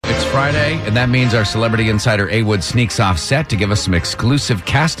Friday, and that means our celebrity insider A. Wood sneaks off set to give us some exclusive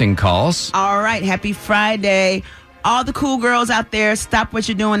casting calls. All right, happy Friday. All the cool girls out there, stop what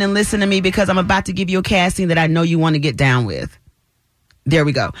you're doing and listen to me because I'm about to give you a casting that I know you want to get down with. There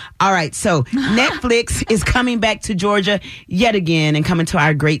we go. All right, so Netflix is coming back to Georgia yet again and coming to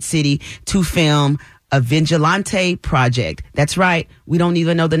our great city to film a vigilante project. That's right. We don't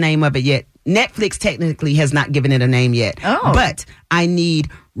even know the name of it yet. Netflix technically has not given it a name yet. Oh. But I need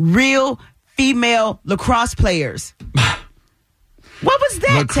real female lacrosse players. What was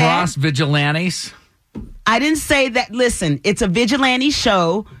that, Lacrosse Tad? vigilantes? I didn't say that. Listen, it's a vigilante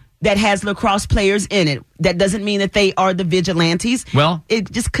show that has lacrosse players in it. That doesn't mean that they are the vigilantes. Well,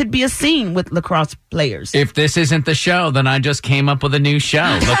 it just could be a scene with lacrosse players. if this isn't the show, then I just came up with a new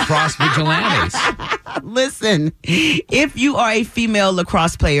show, Lacrosse Vigilantes. Listen, if you are a female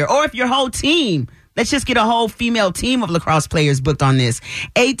lacrosse player or if your whole team, let's just get a whole female team of lacrosse players booked on this,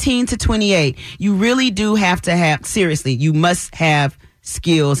 18 to 28, you really do have to have, seriously, you must have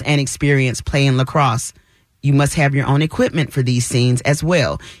skills and experience playing lacrosse. You must have your own equipment for these scenes as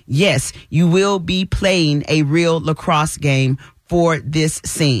well. Yes, you will be playing a real lacrosse game for this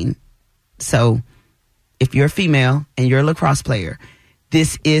scene. So if you're a female and you're a lacrosse player,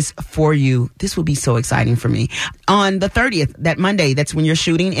 this is for you. This will be so exciting for me. On the 30th, that Monday, that's when you're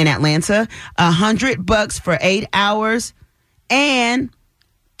shooting in Atlanta, $100 for 8 hours and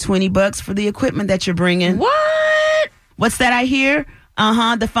 $20 for the equipment that you're bringing. What? What's that I hear?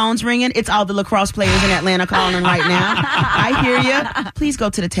 The phone's ringing. It's all the lacrosse players in Atlanta calling right now. I hear you. Please go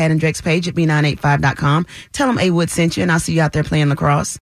to the Tad and Drex page at B985.com. Tell them A. Wood sent you, and I'll see you out there playing lacrosse.